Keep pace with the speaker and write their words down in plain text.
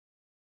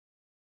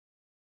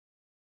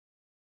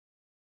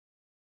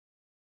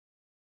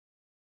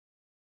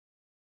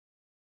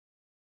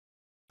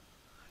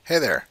Hey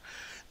there.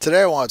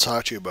 Today I want to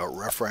talk to you about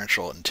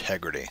referential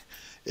integrity.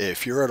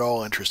 If you're at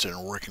all interested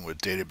in working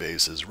with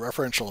databases,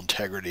 referential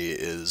integrity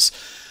is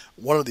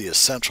one of the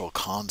essential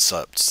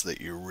concepts that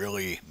you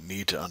really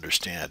need to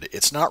understand.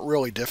 It's not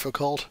really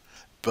difficult,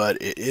 but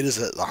it is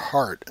at the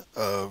heart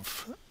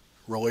of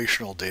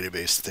relational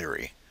database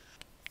theory.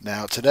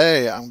 Now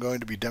today I'm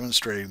going to be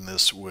demonstrating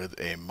this with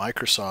a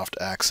Microsoft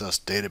Access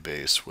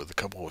database with a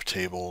couple of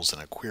tables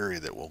and a query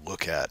that we'll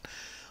look at.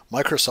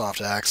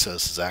 Microsoft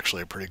Access is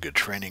actually a pretty good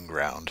training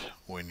ground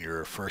when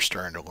you're first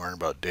starting to learn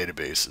about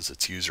databases.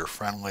 It's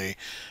user-friendly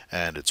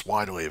and it's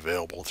widely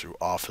available through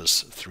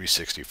Office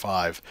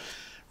 365.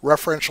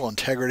 Referential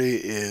integrity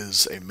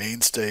is a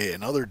mainstay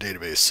in other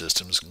database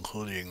systems,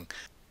 including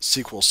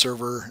SQL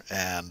Server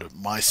and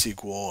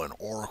MySQL and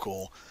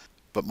Oracle,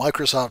 but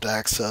Microsoft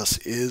Access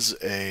is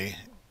a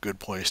good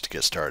place to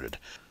get started.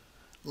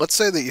 Let's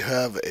say that you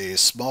have a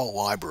small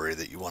library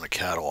that you want to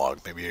catalog,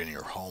 maybe in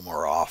your home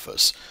or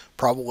office.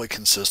 Probably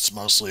consists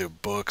mostly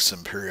of books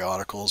and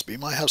periodicals, but you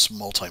might have some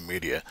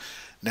multimedia.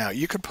 Now,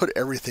 you could put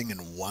everything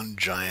in one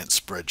giant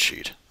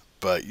spreadsheet,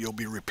 but you'll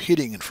be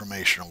repeating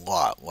information a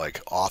lot,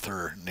 like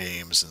author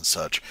names and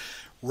such.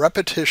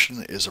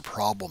 Repetition is a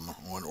problem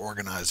when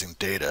organizing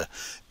data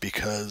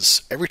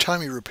because every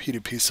time you repeat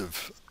a piece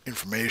of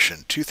information,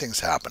 two things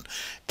happen.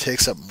 It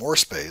takes up more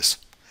space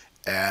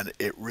and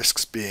it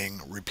risks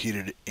being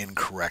repeated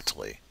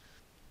incorrectly.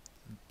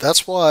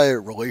 That's why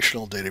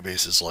relational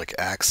databases like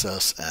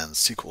Access and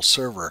SQL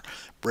Server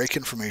break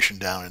information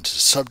down into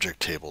subject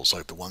tables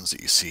like the ones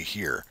that you see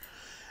here.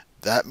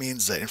 That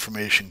means that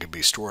information can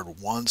be stored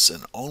once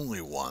and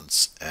only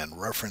once and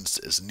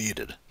referenced as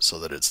needed so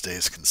that it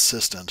stays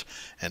consistent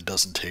and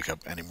doesn't take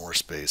up any more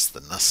space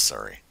than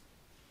necessary.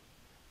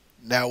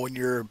 Now, when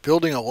you're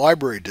building a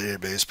library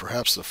database,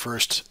 perhaps the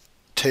first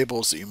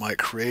tables that you might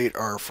create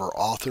are for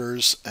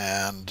authors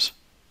and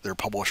their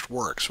published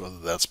works, whether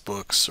that's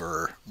books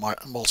or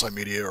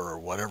multimedia or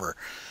whatever.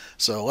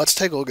 So let's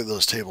take a look at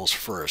those tables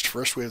first.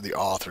 First we have the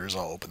authors.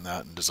 I'll open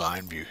that in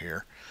Design View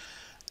here.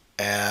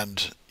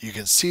 And you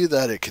can see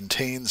that it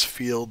contains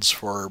fields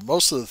for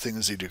most of the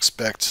things you'd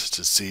expect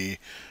to see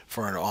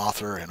for an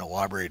author in a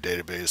library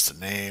database: the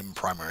name,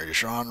 primary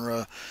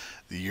genre,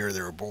 the year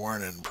they were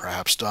born and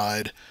perhaps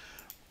died,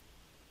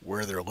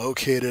 where they're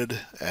located,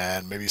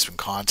 and maybe some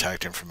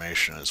contact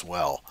information as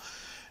well.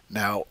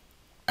 Now,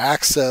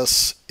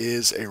 Access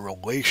is a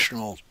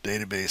relational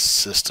database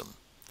system,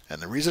 and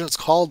the reason it's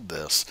called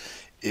this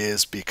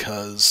is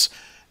because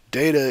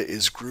data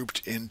is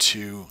grouped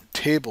into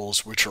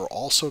tables which are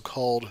also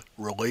called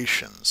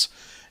relations,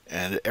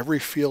 and every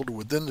field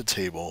within the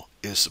table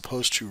is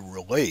supposed to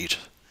relate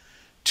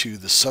to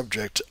the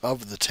subject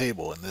of the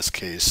table, in this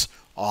case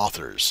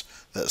authors.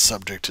 That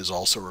subject is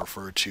also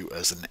referred to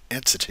as an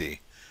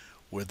entity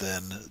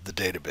within the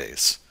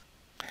database.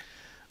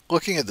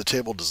 Looking at the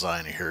table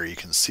design here, you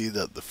can see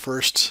that the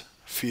first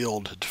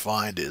field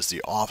defined is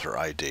the author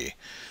ID.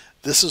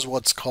 This is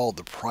what's called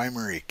the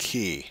primary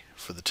key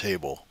for the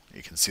table.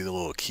 You can see the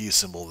little key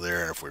symbol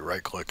there, and if we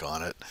right click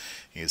on it,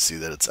 you can see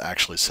that it's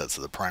actually set to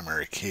the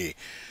primary key.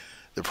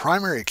 The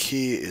primary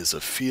key is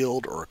a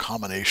field or a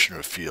combination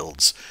of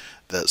fields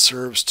that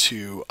serves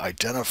to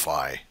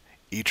identify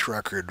each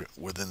record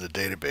within the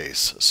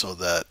database so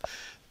that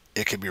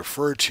it can be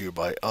referred to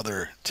by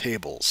other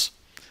tables.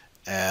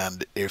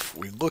 And if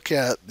we look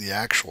at the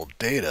actual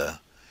data,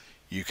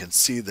 you can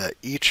see that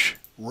each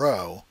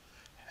row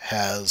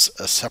has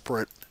a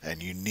separate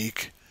and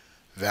unique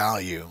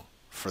value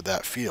for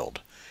that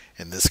field.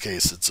 In this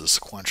case, it's a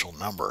sequential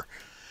number.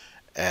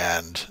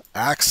 And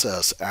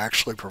Access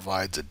actually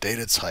provides a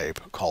data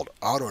type called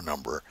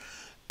AutoNumber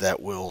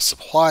that will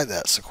supply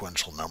that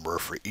sequential number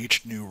for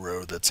each new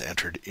row that's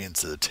entered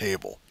into the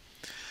table.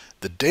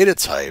 The data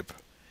type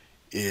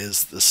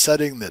is the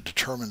setting that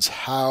determines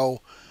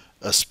how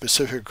a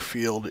specific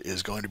field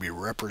is going to be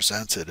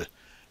represented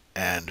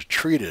and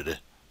treated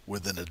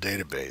within a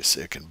database.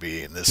 It can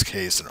be, in this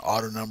case, an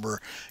auto number,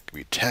 it can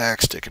be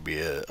text, it can be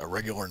a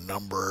regular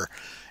number.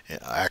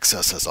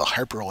 Access has a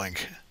hyperlink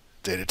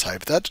data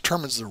type. That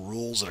determines the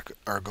rules that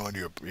are going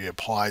to be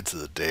applied to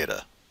the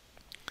data.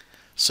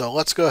 So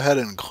let's go ahead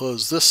and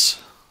close this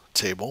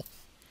table,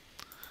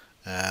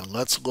 and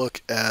let's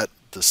look at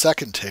the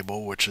second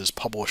table, which is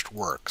published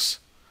works.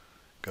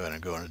 Go ahead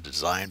and go into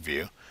Design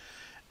View,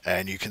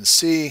 and you can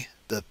see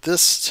that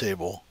this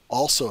table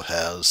also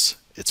has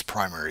its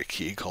primary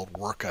key called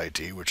Work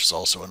ID, which is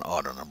also an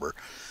auto number,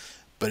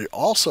 but it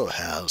also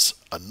has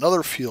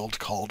another field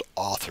called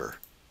Author,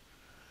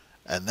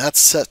 and that's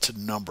set to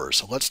number.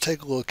 So let's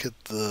take a look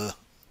at the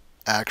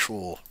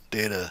actual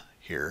data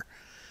here,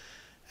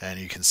 and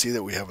you can see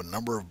that we have a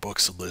number of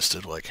books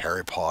listed like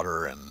Harry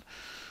Potter and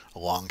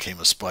Along Came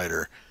a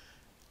Spider,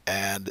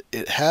 and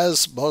it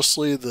has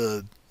mostly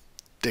the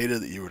data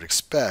that you would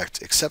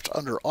expect, except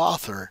under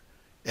author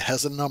it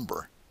has a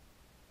number.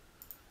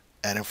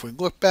 And if we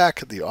look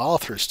back at the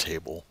authors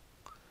table,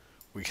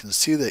 we can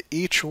see that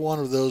each one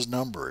of those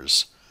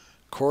numbers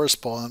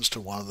corresponds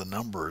to one of the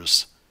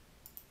numbers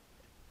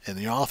in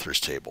the authors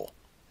table.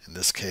 In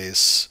this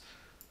case,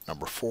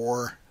 Number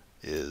 4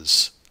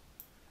 is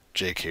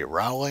J.K.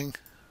 Rowling.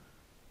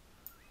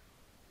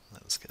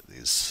 Let's get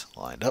these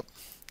lined up.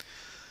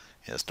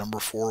 Yes, number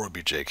 4 would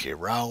be J.K.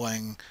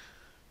 Rowling,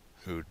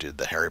 who did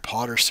the Harry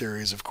Potter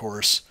series, of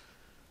course.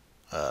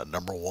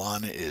 Number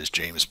 1 is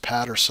James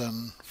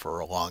Patterson for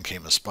Along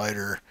Came a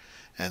Spider,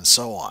 and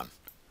so on.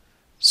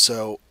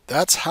 So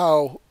that's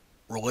how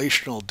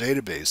relational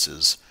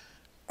databases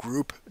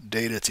group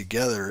data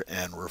together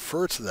and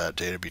refer to that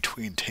data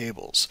between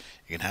tables.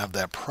 You can have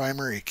that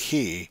primary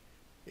key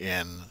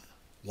in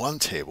one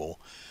table,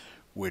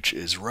 which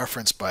is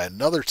referenced by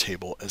another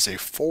table as a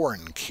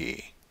foreign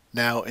key.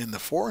 Now, in the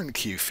foreign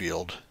key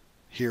field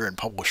here in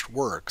published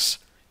works,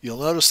 you'll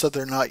notice that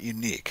they're not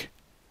unique.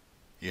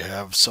 You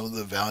have some of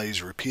the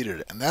values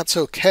repeated, and that's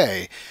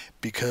okay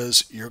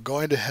because you're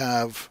going to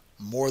have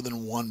more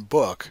than one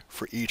book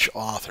for each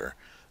author.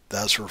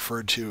 That's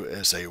referred to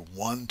as a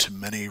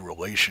one-to-many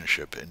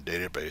relationship in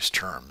database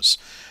terms,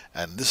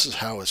 and this is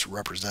how it's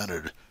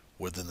represented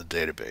within the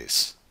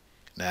database.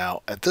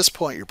 Now, at this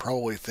point, you're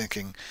probably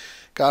thinking,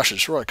 gosh,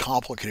 it's really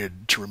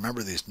complicated to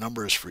remember these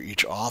numbers for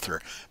each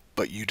author,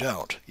 but you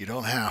don't. You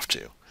don't have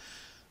to.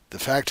 The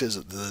fact is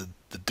that the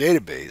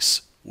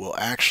database will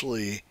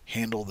actually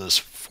handle this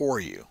for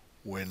you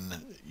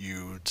when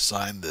you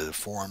design the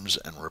forms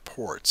and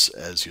reports,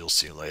 as you'll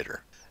see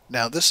later.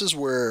 Now, this is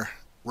where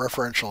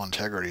referential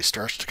integrity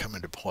starts to come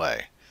into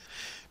play,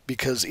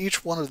 because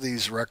each one of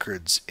these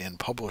records in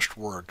published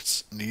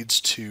works needs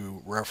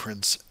to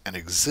reference an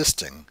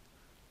existing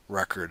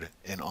record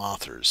in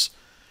authors.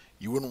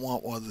 You wouldn't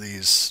want one of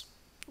these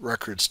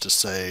records to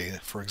say,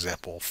 for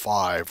example,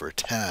 5 or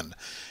 10,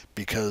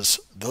 because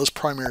those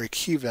primary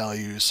key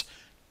values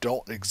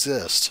don't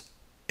exist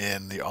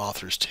in the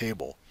author's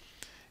table.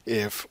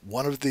 If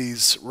one of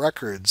these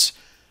records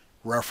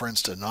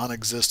referenced a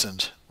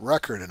non-existent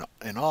record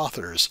in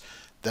authors,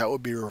 that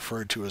would be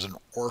referred to as an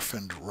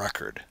orphaned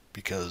record,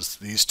 because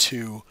these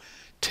two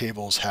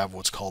tables have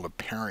what's called a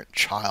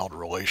parent-child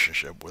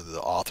relationship, with the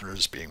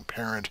authors being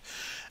parent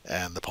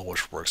and the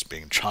published works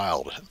being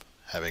child,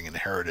 having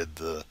inherited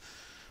the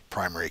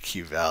primary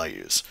key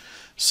values.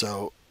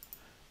 So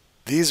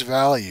these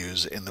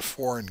values in the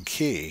foreign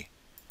key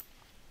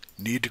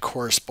need to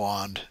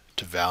correspond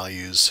to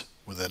values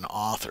within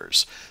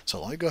authors.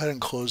 So let me go ahead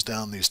and close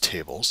down these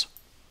tables.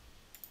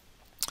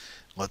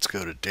 Let's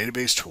go to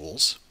Database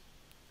Tools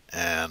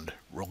and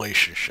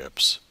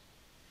Relationships.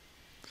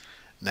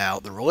 Now,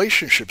 the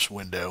Relationships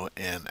window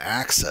in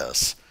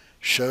Access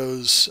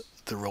shows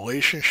the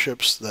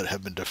relationships that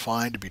have been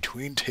defined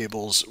between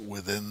tables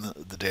within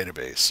the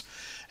database.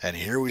 And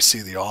here we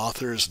see the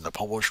authors and the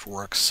published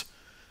works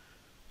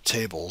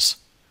tables,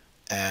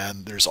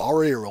 and there's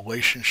already a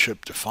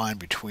relationship defined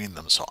between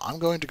them. So I'm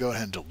going to go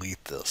ahead and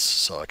delete this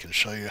so I can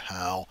show you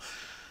how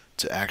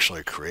to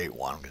actually create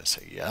one. I'm going to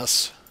say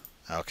yes.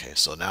 Okay,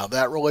 so now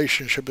that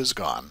relationship is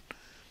gone.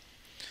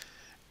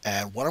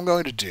 And what I'm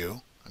going to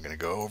do, I'm going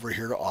to go over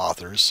here to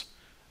Authors.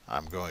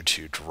 I'm going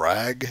to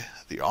drag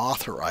the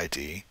author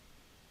ID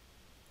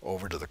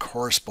over to the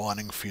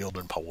corresponding field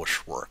in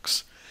Published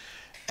Works.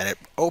 And it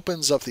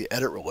opens up the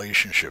Edit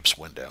Relationships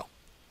window.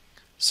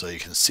 So you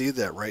can see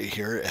that right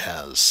here it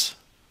has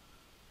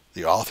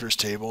the authors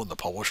table and the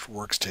published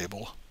works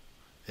table.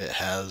 It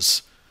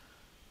has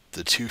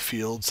the two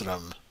fields that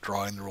I'm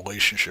drawing the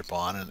relationship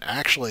on, and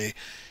actually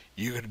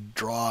you could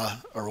draw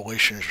a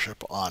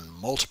relationship on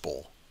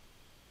multiple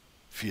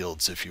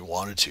fields if you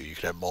wanted to. You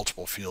could have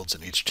multiple fields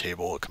in each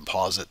table, a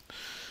composite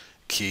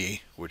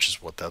key, which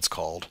is what that's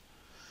called.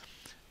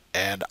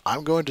 And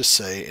I'm going to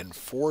say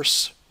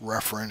enforce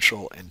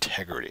referential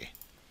integrity.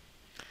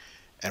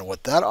 And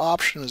what that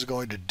option is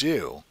going to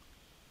do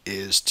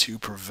is to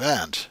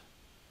prevent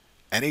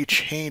any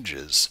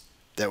changes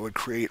that would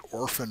create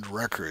orphaned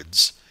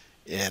records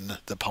in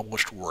the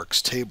published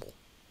works table.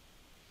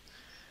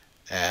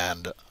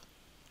 And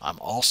I'm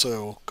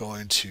also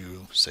going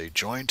to say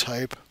join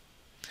type,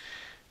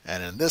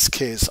 and in this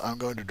case I'm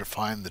going to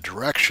define the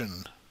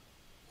direction,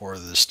 or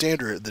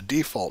the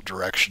default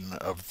direction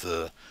of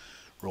the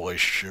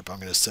relationship. I'm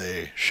going to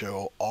say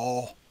show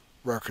all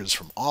records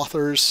from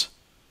authors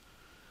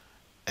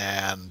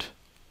and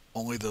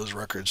only those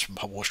records from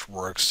published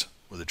works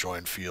where the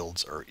joined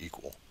fields are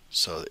equal.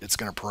 So it's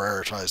going to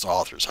prioritize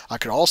authors. I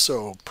could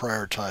also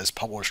prioritize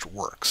published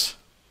works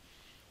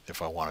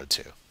if I wanted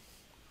to.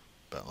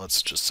 But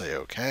let's just say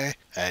OK.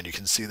 And you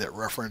can see that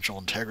referential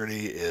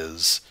integrity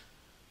is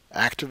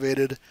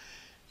activated.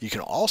 You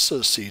can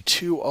also see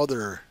two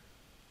other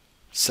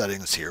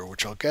settings here,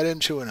 which I'll get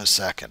into in a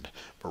second.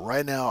 But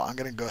right now I'm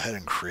going to go ahead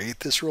and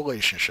create this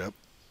relationship.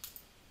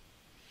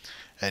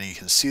 And you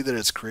can see that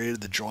it's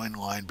created the join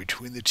line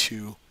between the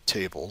two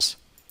tables.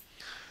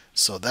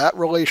 So that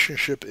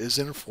relationship is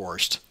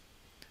enforced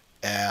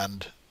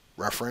and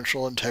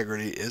referential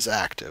integrity is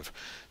active.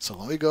 So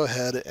let me go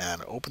ahead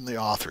and open the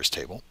authors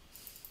table.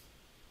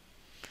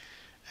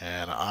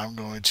 And I'm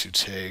going to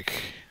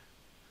take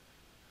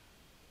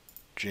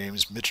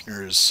James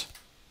Michener's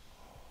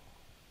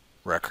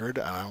record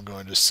and I'm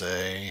going to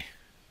say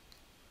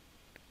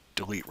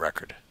delete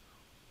record.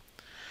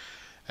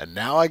 And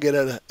now I get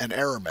an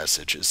error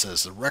message. It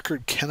says the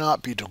record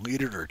cannot be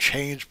deleted or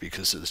changed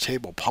because the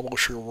table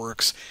publisher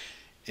works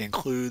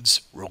includes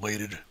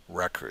related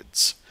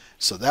records.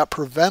 So that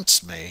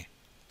prevents me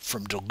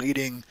from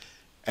deleting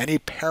any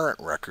parent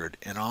record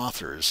in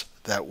authors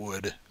that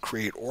would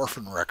create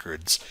orphan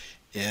records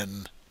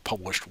in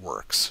published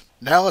works.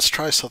 Now let's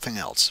try something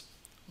else.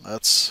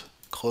 Let's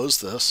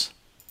close this,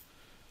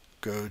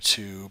 go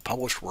to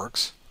published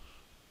works,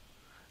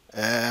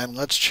 and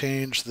let's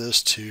change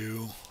this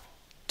to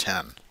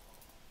 10.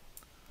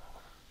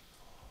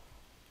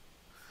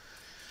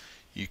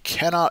 You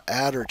cannot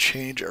add or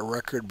change a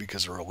record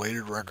because a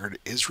related record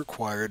is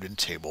required in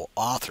table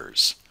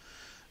authors.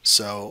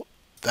 So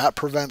that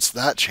prevents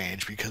that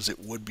change because it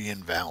would be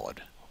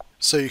invalid.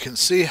 So you can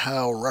see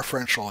how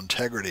referential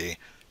integrity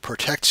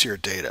protects your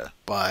data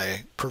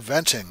by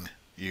preventing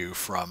you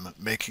from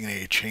making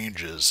any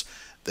changes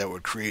that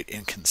would create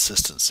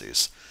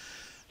inconsistencies.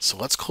 So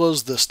let's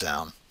close this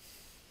down.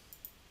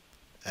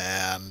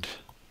 And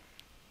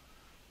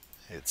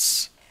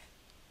it's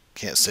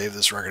can't save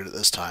this record at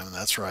this time, and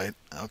that's right.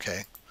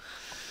 Okay.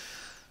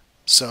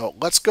 So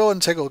let's go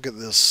and take a look at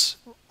this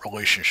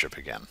relationship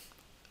again.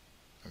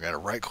 We're going to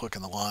right click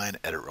in the line,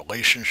 edit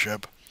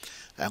relationship,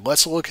 and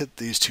let's look at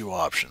these two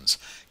options.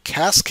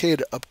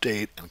 Cascade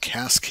Update and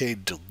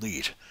Cascade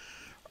Delete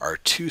are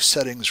two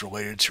settings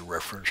related to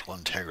referential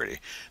integrity.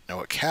 Now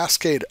what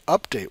Cascade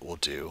Update will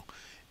do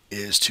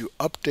is to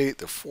update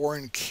the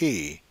foreign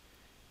key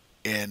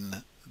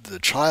in the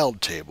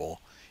child table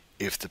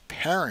if the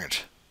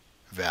parent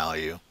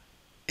value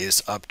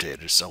is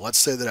updated. So let's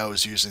say that I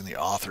was using the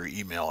author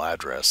email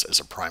address as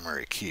a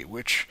primary key,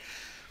 which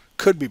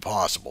could be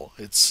possible.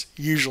 It's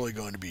usually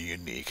going to be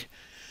unique.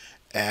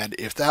 And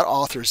if that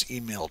author's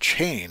email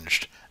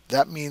changed,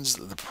 that means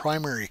that the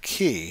primary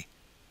key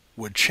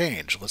would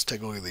change. Let's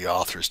take a look at the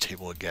authors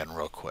table again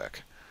real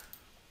quick.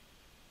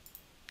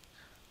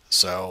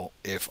 So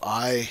if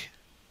I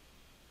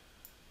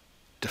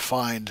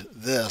defined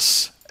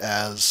this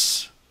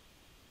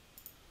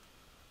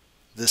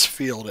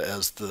field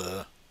as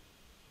the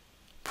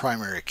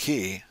primary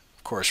key,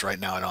 of course right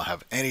now I don't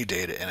have any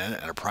data in it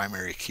and a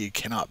primary key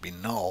cannot be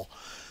null,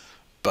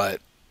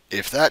 but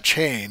if that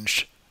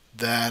changed,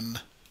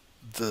 then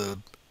the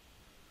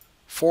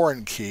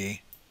foreign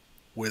key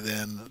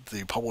within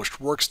the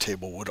published works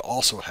table would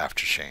also have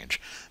to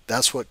change.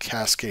 That's what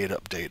Cascade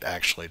Update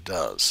actually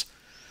does.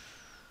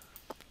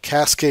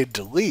 Cascade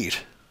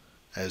Delete,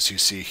 as you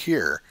see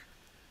here,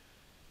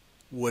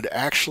 would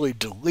actually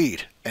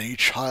delete any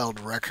child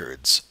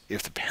records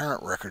if the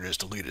parent record is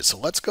deleted. So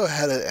let's go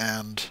ahead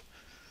and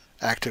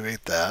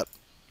activate that.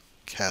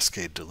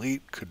 Cascade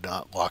Delete could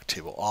not lock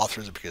table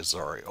authors because it's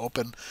already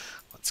open.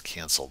 Let's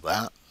cancel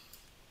that.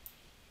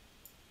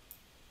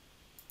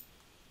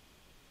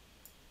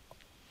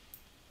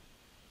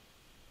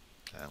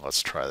 And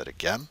let's try that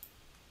again.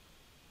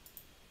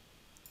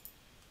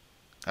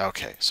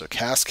 Okay, so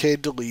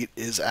Cascade Delete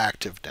is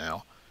active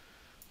now.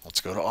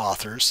 Let's go to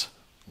authors.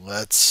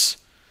 Let's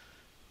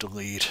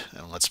delete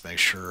and let's make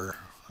sure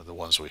the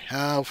ones we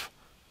have.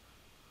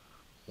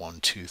 1,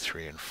 2,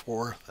 3, and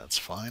 4. That's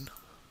fine.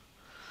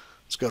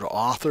 Let's go to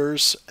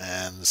authors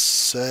and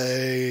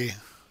say,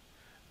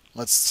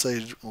 let's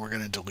say we're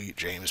going to delete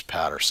James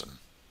Patterson.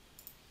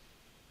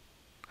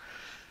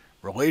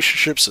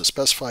 Relationships that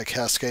specify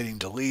cascading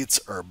deletes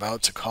are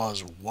about to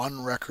cause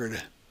one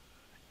record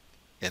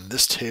in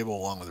this table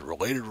along with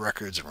related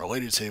records and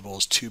related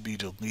tables to be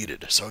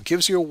deleted. So it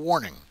gives you a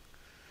warning.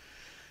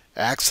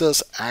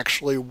 Access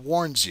actually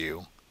warns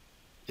you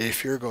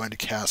if you're going to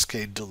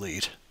cascade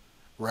delete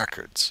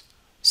records.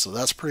 So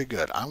that's pretty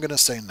good. I'm going to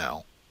say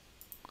no.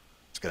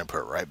 It's going to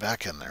put it right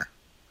back in there.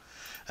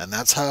 And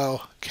that's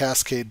how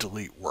Cascade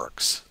Delete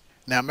works.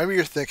 Now maybe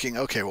you're thinking,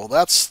 okay, well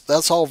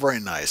that's all very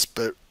nice,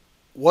 but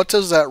what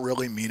does that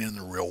really mean in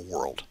the real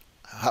world?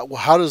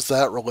 How does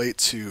that relate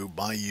to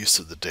my use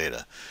of the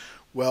data?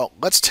 Well,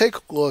 let's take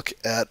a look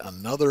at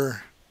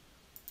another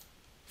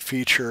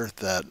feature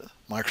that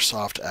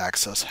Microsoft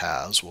Access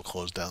has. We'll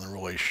close down the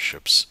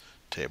relationships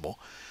table.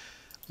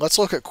 Let's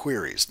look at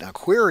queries. Now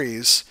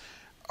queries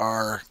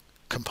are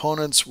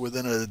components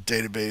within a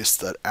database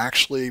that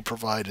actually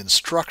provide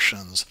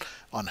instructions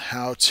on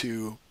how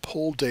to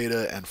pull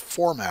data and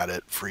format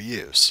it for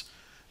use.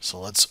 So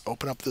let's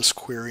open up this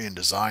query in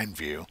design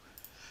view.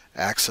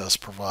 Access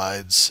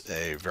provides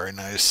a very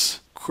nice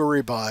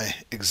query by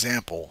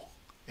example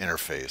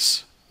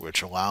interface,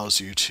 which allows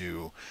you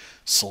to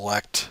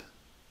select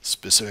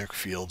specific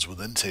fields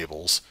within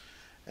tables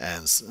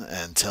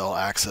and tell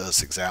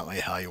Access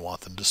exactly how you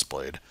want them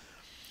displayed.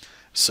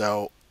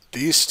 So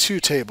these two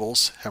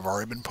tables have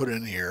already been put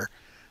in here.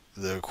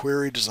 The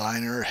query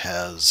designer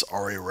has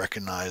already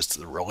recognized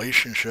the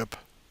relationship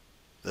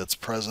that's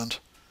present,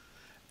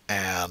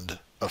 and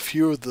a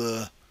few of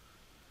the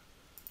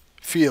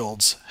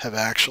fields have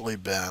actually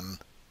been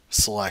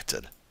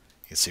selected.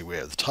 You can see we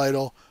have the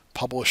title,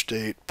 publish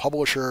date,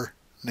 publisher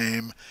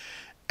name,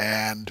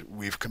 and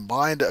we've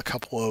combined a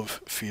couple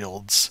of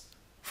fields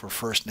for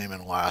first name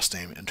and last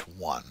name into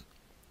one.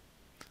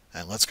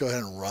 And let's go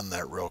ahead and run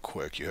that real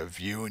quick. You have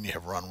view and you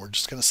have run. We're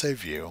just going to say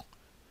view.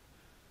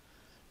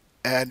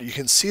 And you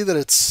can see that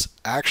it's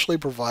actually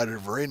provided a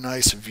very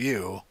nice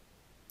view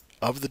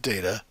of the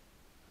data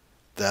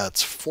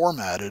that's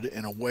formatted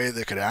in a way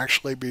that could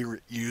actually be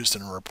used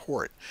in a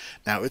report.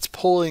 Now it's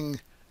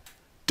pulling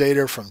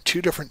data from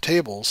two different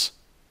tables,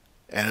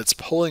 and it's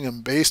pulling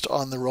them based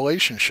on the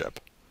relationship.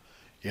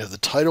 You have the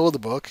title of the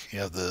book, you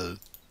have the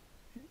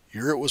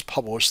year it was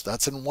published,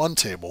 that's in one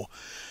table.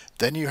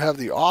 Then you have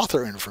the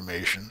author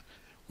information,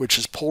 which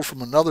is pulled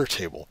from another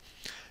table.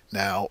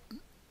 Now,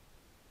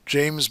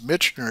 James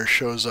Michener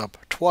shows up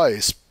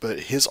twice,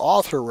 but his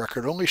author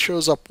record only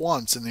shows up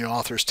once in the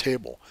author's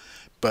table.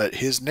 But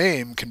his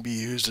name can be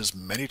used as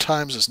many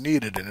times as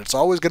needed, and it's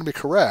always going to be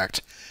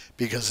correct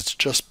because it's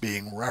just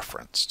being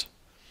referenced.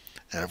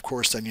 And of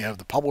course, then you have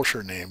the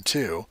publisher name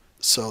too.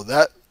 So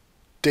that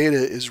data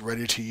is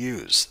ready to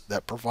use.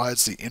 That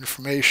provides the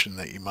information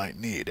that you might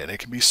need, and it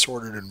can be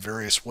sorted in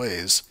various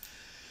ways.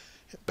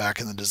 Back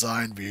in the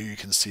design view, you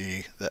can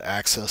see that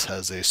Access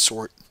has a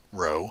sort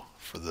row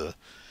for the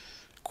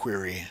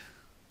query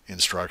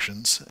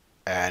instructions,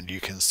 and you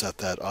can set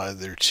that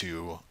either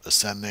to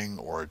ascending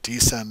or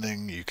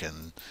descending. You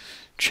can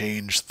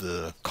change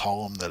the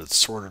column that it's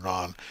sorted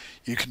on.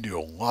 You can do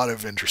a lot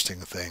of interesting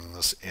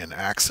things in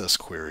Access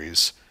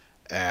queries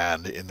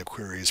and in the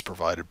queries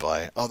provided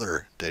by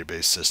other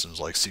database systems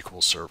like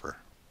SQL Server.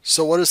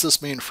 So what does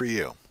this mean for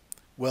you?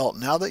 Well,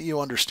 now that you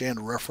understand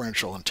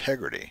referential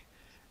integrity,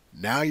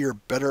 now you're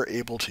better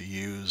able to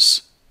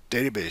use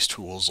database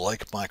tools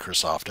like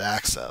Microsoft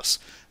Access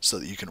so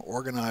that you can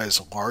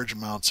organize large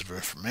amounts of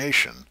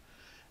information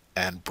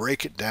and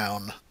break it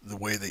down the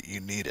way that you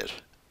need it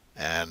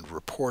and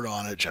report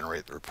on it,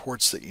 generate the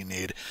reports that you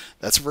need.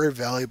 That's a very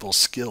valuable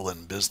skill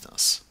in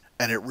business.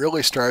 And it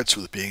really starts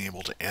with being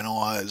able to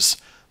analyze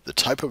the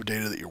type of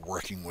data that you're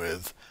working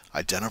with,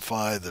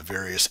 identify the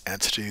various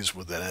entities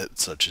within it,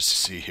 such as you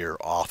see here,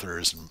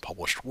 authors and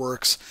published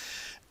works,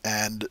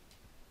 and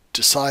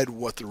decide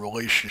what the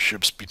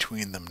relationships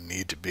between them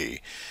need to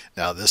be.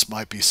 Now, this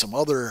might be some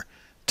other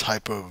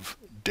type of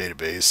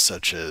database,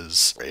 such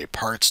as a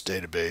parts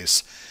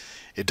database.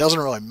 It doesn't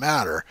really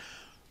matter.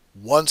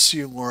 Once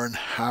you learn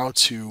how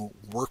to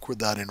work with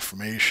that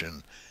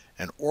information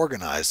and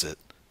organize it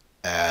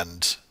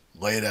and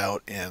lay it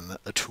out in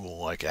a tool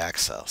like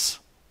Access.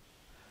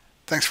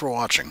 Thanks for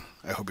watching.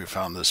 I hope you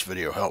found this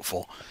video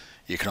helpful.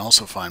 You can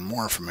also find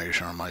more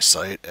information on my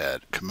site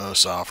at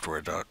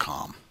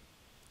camosoftware.com.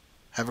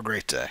 Have a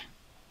great day.